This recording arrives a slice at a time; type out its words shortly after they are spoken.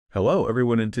Hello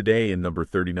everyone, and today in number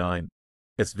 39,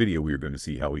 this video we are going to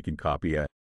see how we can copy a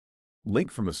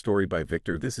link from a story by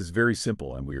Victor. This is very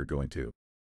simple and we are going to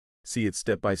see it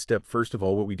step by step. First of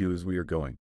all, what we do is we are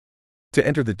going to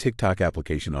enter the TikTok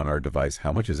application on our device.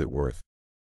 How much is it worth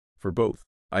for both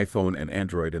iPhone and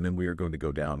Android? And then we are going to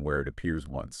go down where it appears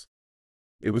once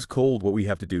it was cold. What we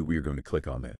have to do, we are going to click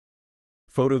on that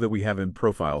photo that we have in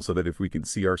profile so that if we can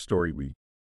see our story, we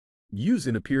use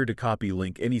an appear to copy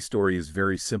link. Any story is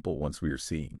very simple. Once we are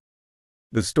seeing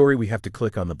the story, we have to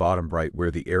click on the bottom right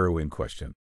where the arrow in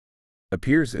question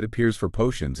appears. It appears for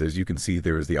potions. As you can see,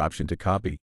 there is the option to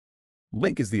copy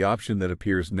link is the option that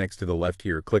appears next to the left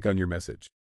here. Click on your message.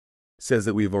 It says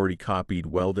that we've already copied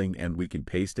welding and we can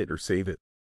paste it or save it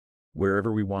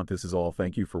wherever we want. This is all.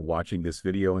 Thank you for watching this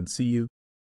video and see you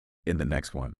in the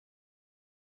next one.